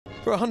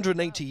For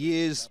 180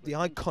 years, the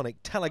iconic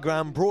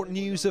telegram brought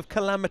news of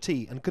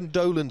calamity and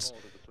condolence,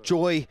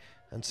 joy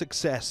and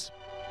success.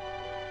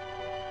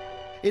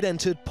 It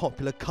entered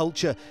popular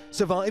culture,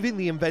 surviving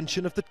the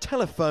invention of the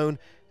telephone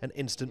and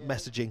instant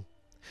messaging.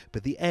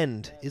 But the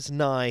end is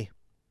nigh.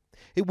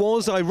 It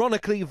was,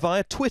 ironically,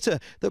 via Twitter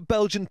that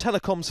Belgian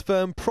telecoms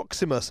firm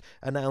Proximus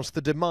announced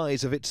the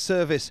demise of its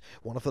service,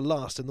 one of the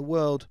last in the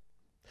world.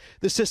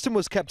 The system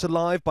was kept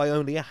alive by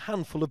only a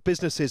handful of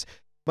businesses,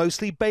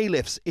 mostly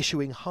bailiffs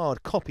issuing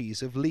hard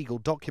copies of legal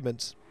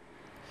documents.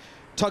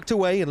 Tucked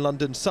away in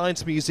London's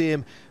Science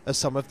Museum are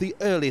some of the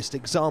earliest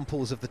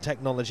examples of the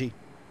technology.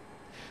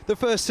 The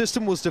first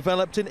system was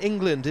developed in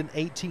England in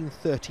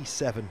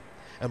 1837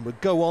 and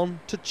would go on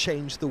to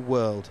change the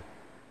world.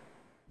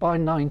 By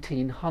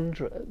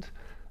 1900,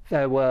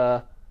 there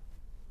were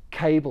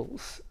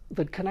cables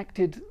that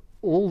connected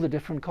all the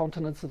different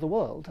continents of the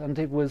world, and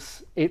it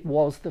was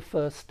the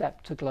first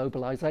step to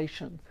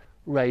globalization.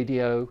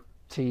 Radio,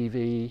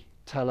 TV,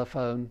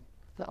 telephone.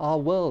 Our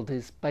world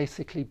is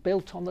basically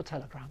built on the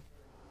telegram.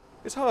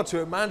 It's hard to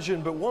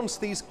imagine, but once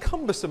these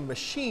cumbersome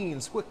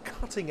machines were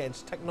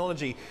cutting-edge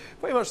technology,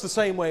 very much the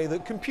same way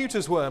that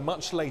computers were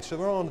much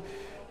later on.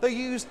 They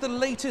used the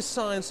latest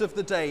science of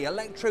the day,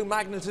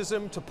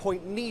 electromagnetism, to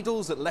point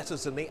needles at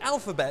letters in the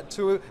alphabet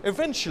to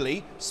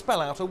eventually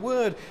spell out a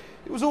word.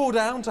 It was all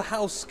down to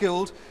how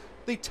skilled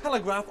the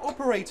telegraph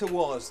operator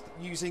was,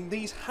 using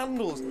these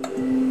handles.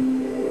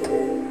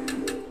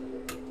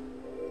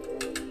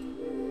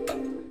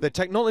 The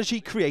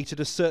technology created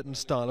a certain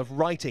style of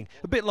writing,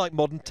 a bit like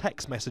modern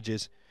text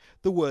messages.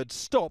 The word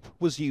stop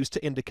was used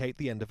to indicate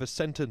the end of a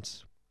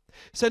sentence.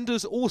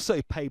 Senders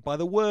also paid by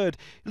the word,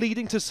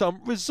 leading to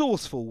some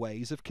resourceful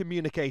ways of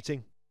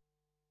communicating.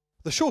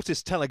 The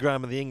shortest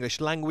telegram in the English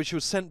language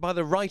was sent by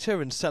the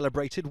writer and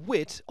celebrated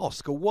wit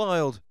Oscar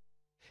Wilde.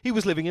 He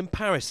was living in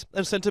Paris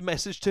and sent a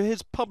message to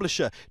his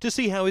publisher to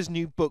see how his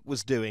new book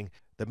was doing.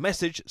 The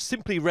message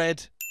simply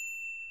read,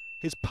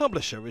 his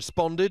publisher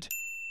responded.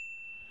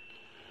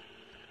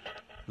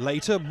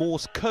 Later,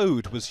 Morse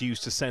code was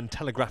used to send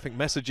telegraphic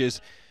messages.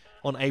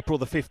 On April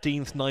the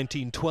 15th,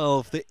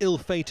 1912, the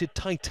ill-fated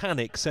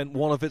Titanic sent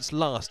one of its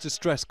last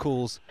distress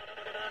calls.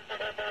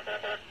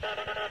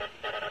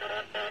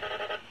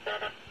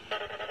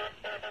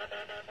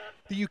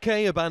 The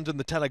UK abandoned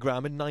the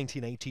telegram in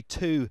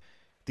 1982,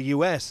 the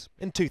US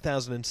in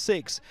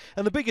 2006,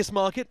 and the biggest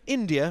market,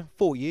 India,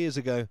 4 years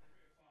ago.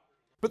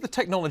 But the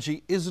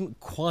technology isn't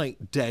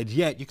quite dead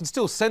yet. You can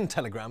still send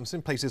telegrams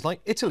in places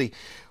like Italy.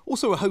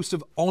 Also, a host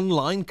of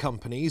online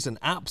companies and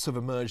apps have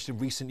emerged in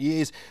recent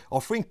years,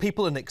 offering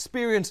people an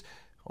experience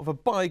of a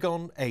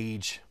bygone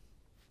age.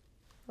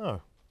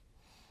 Oh.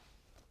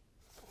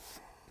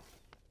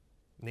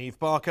 Neave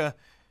Barker,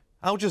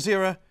 Al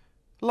Jazeera,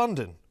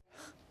 London.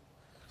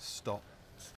 Stop.